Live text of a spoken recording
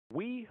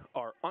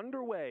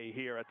underway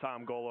here at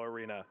Tom Gola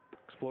Arena.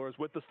 Explorers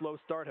with the slow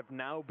start have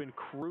now been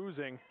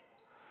cruising.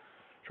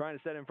 Trying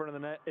to set in front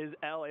of the net is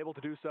L, able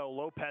to do so.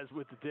 Lopez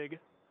with the dig.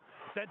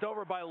 Sent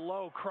over by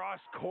Lowe, cross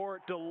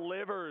court,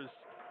 delivers.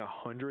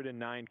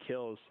 109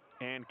 kills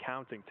and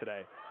counting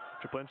today.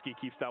 Chaplinski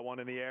keeps that one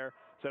in the air.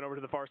 Sent over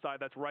to the far side,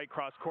 that's right,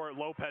 cross court.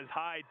 Lopez,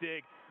 high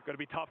dig. Going to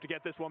be tough to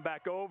get this one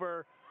back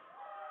over.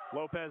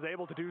 Lopez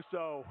able to do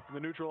so, the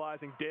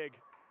neutralizing dig.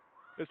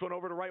 This one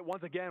over to right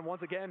once again.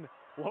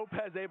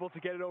 Lopez able to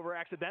get it over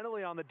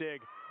accidentally on the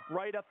dig.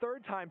 Right a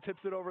third time, tips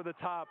it over the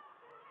top.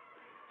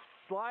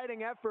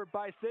 Sliding effort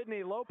by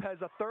Sidney. Lopez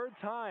a third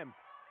time.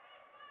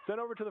 Sent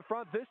over to the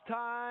front this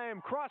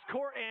time. Cross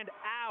court and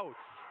out.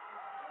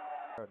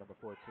 Number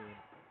 14,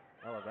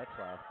 Ella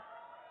Retzlaff.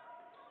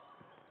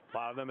 A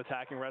lot of them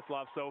attacking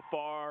Retzlaff so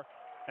far.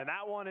 And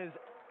that one is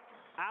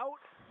out.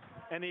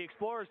 And the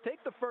Explorers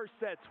take the first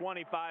set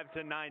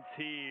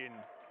 25-19.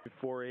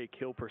 4.8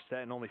 kill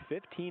percent and only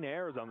 15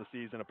 errors on the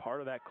season, a part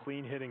of that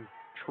clean hitting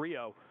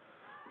trio.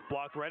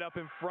 Blocked right up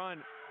in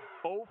front.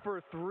 0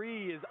 for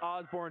 3 is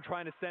Osborne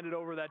trying to send it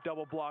over that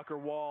double blocker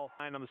wall.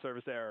 On the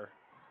service error.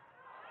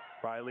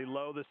 Riley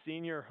Lowe, the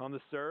senior, on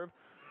the serve.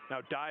 Now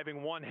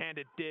diving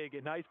one-handed dig.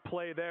 A nice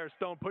play there.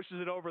 Stone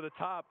pushes it over the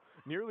top.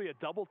 Nearly a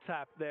double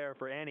tap there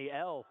for Annie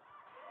L.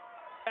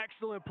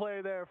 Excellent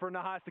play there for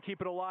Nahas to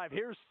keep it alive.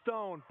 Here's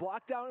Stone,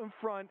 blocked out in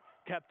front,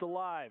 kept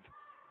alive.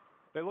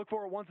 They look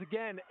for it once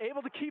again,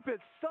 able to keep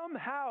it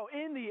somehow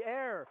in the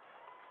air.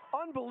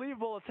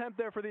 Unbelievable attempt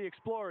there for the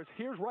Explorers.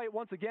 Here's Wright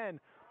once again,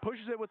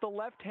 pushes it with the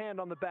left hand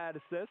on the bad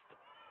assist.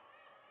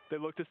 They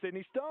look to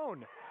Sydney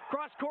Stone.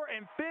 Cross court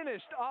and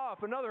finished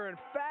off. Another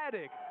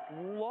emphatic,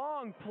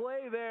 long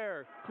play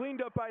there.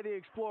 Cleaned up by the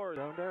Explorers.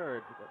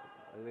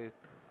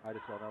 I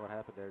just don't know what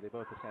happened there. They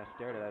both just kind of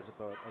stared at it as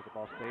the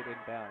ball stayed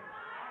inbounds.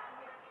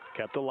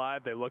 Kept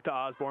alive. They look to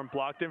Osborne,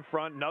 blocked in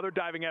front. Another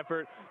diving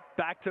effort,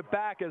 back to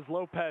back as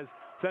Lopez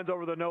sends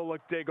over the no-look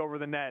dig over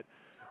the net.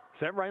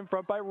 Sent right in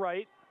front by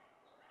Wright.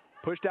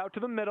 Pushed out to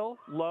the middle.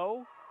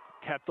 Low,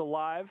 kept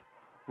alive.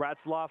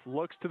 Ratzlaff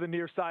looks to the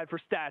near side for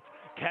stats.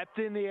 Kept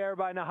in the air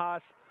by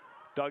Nahas.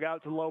 Dug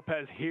out to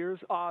Lopez. Here's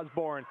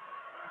Osborne.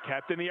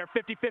 Kept in the air.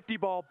 50-50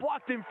 ball.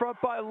 Blocked in front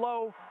by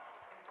Lowe.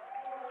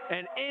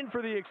 And in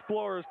for the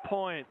Explorers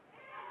point.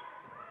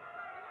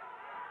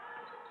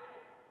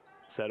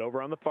 Set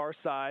over on the far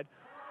side.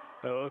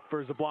 They look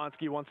for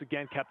Zablonski once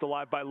again. Kept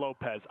alive by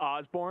Lopez.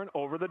 Osborne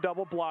over the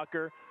double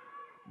blocker.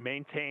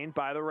 Maintained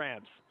by the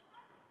Rams.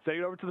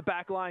 Setting it over to the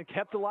back line.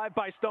 Kept alive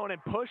by Stone and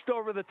pushed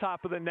over the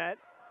top of the net.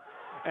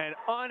 And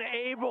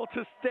unable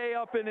to stay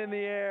up and in the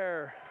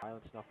air.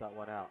 Island snuffed that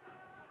one out.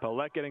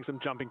 Paulette getting some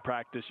jumping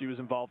practice. She was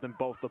involved in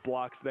both the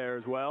blocks there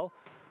as well.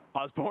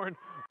 Osborne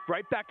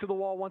right back to the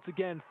wall once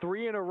again.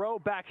 3 in a row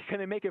back. Can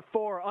they make it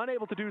 4?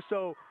 Unable to do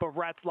so, but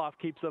Ratzlaff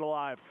keeps it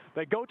alive.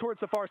 They go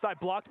towards the far side,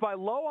 blocked by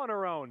Lowe on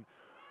her own.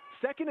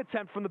 Second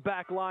attempt from the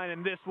back line,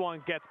 and this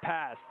one gets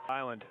past.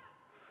 Island.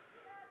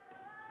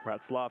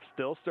 Ratzlaff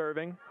still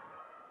serving.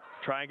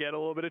 Try and get a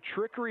little bit of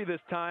trickery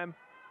this time.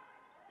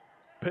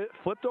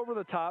 Flipped over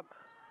the top.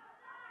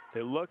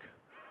 They look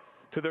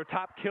to their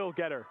top kill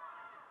getter.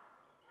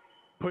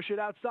 Push it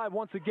outside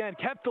once again.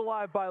 Kept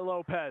alive by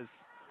Lopez.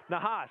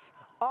 Nahas.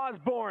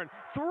 Osborne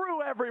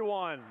through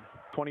everyone.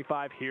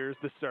 25, here's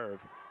the serve.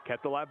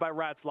 Kept alive by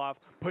Ratzlaff.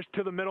 Pushed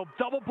to the middle.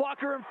 Double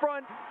blocker in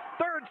front.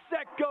 Third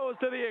set goes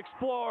to the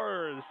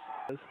Explorers.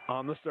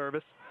 On the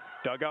service.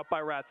 Dug out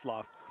by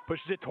Ratzlaff.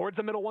 Pushes it towards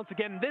the middle once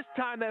again. This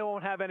time they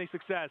won't have any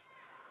success.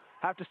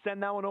 Have to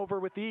send that one over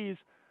with ease.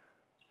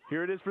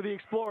 Here it is for the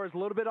Explorers. A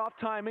little bit off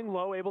timing.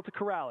 Lowe able to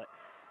corral it.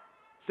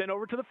 Sent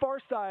over to the far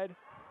side.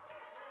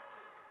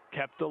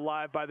 Kept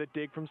alive by the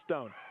dig from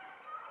Stone.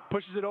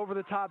 Pushes it over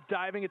the top.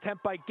 Diving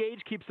attempt by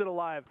Gage keeps it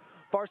alive.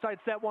 Far side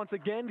set once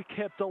again.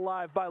 Kept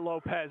alive by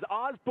Lopez.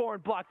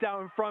 Osborne blocked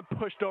out in front.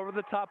 Pushed over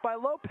the top by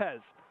Lopez.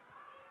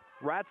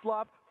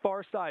 Ratzlaff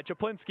far side.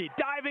 Chaplinski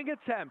diving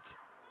attempt.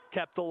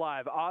 Kept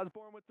alive.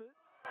 Osborne with it.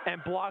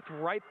 And blocked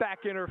right back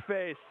in her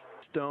face.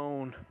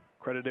 Stone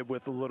credited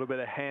with a little bit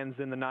of hands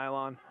in the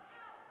nylon.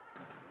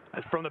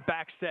 As from the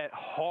back set,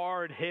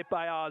 hard hit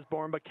by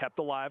Osborne, but kept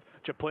alive.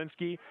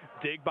 Chaplinski,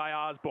 dig by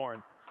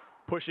Osborne.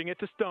 Pushing it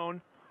to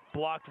Stone,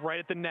 blocked right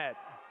at the net.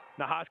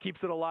 Nahas keeps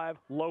it alive.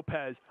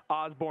 Lopez,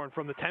 Osborne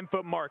from the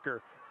 10-foot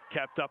marker,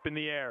 kept up in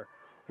the air.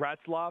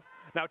 Ratzlaff,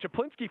 now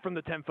Chaplinski from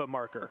the 10-foot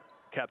marker,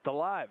 kept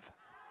alive.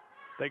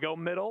 They go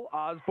middle,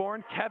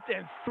 Osborne kept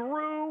and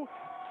through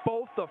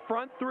both the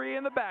front 3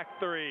 and the back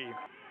 3.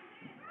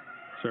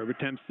 Serve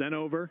attempt sent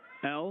over.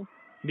 L,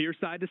 near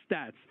side to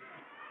stats.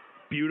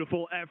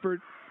 Beautiful effort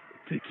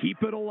to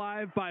keep it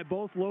alive by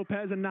both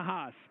Lopez and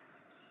Nahas.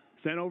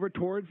 Sent over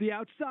towards the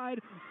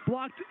outside.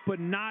 Blocked, but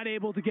not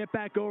able to get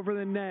back over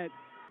the net.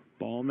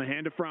 Ball in the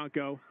hand of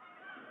Franco.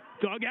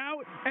 Dug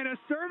out, and a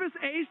service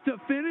ace to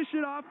finish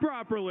it off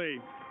properly.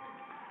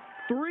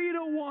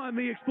 3-1,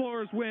 the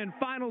Explorers win.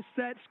 Final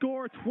set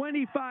score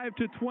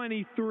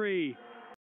 25-23.